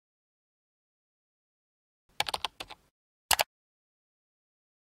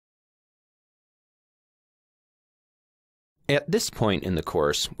At this point in the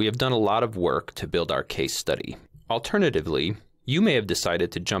course, we have done a lot of work to build our case study. Alternatively, you may have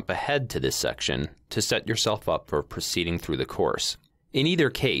decided to jump ahead to this section to set yourself up for proceeding through the course. In either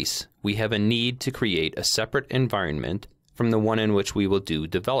case, we have a need to create a separate environment from the one in which we will do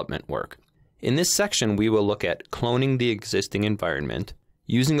development work. In this section, we will look at cloning the existing environment,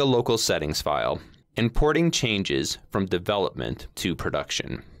 using a local settings file, and porting changes from development to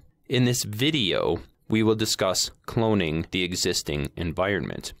production. In this video, we will discuss cloning the existing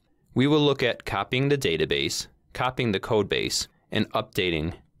environment. We will look at copying the database, copying the codebase, and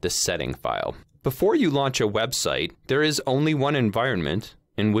updating the setting file. Before you launch a website, there is only one environment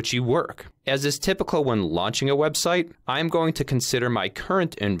in which you work. As is typical when launching a website, I'm going to consider my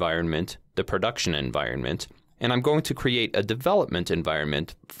current environment the production environment, and I'm going to create a development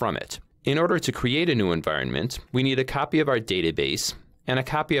environment from it. In order to create a new environment, we need a copy of our database and a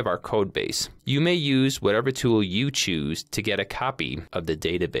copy of our codebase. You may use whatever tool you choose to get a copy of the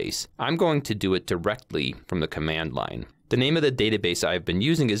database. I'm going to do it directly from the command line. The name of the database I've been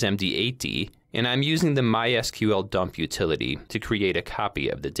using is MD8D, and I'm using the MySQL dump utility to create a copy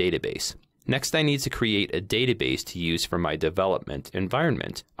of the database. Next, I need to create a database to use for my development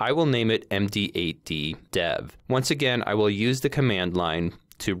environment. I will name it MD8D dev. Once again, I will use the command line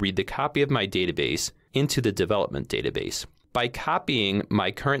to read the copy of my database into the development database. By copying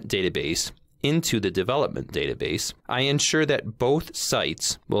my current database into the development database, I ensure that both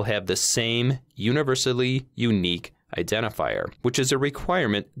sites will have the same universally unique identifier, which is a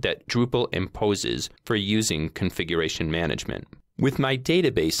requirement that Drupal imposes for using configuration management. With my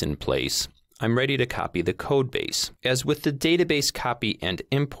database in place, I'm ready to copy the codebase. As with the database copy and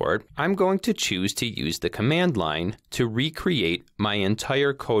import, I'm going to choose to use the command line to recreate my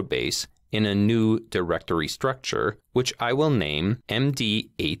entire codebase in a new directory structure, which I will name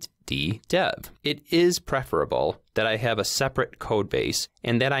MD8D dev. It is preferable that I have a separate codebase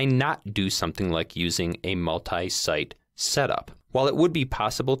and that I not do something like using a multi-site setup. While it would be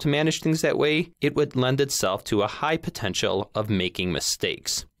possible to manage things that way, it would lend itself to a high potential of making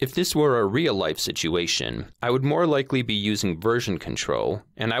mistakes. If this were a real-life situation, I would more likely be using version control,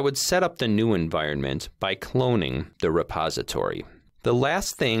 and I would set up the new environment by cloning the repository. The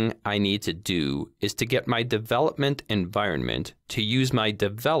last thing I need to do is to get my development environment to use my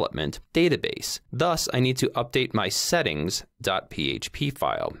development database. Thus, I need to update my settings.php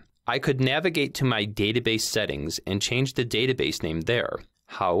file. I could navigate to my database settings and change the database name there.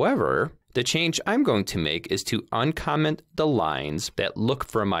 However, the change I'm going to make is to uncomment the lines that look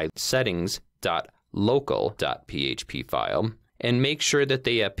for my settings.local.php file and make sure that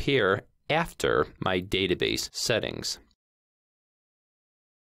they appear after my database settings.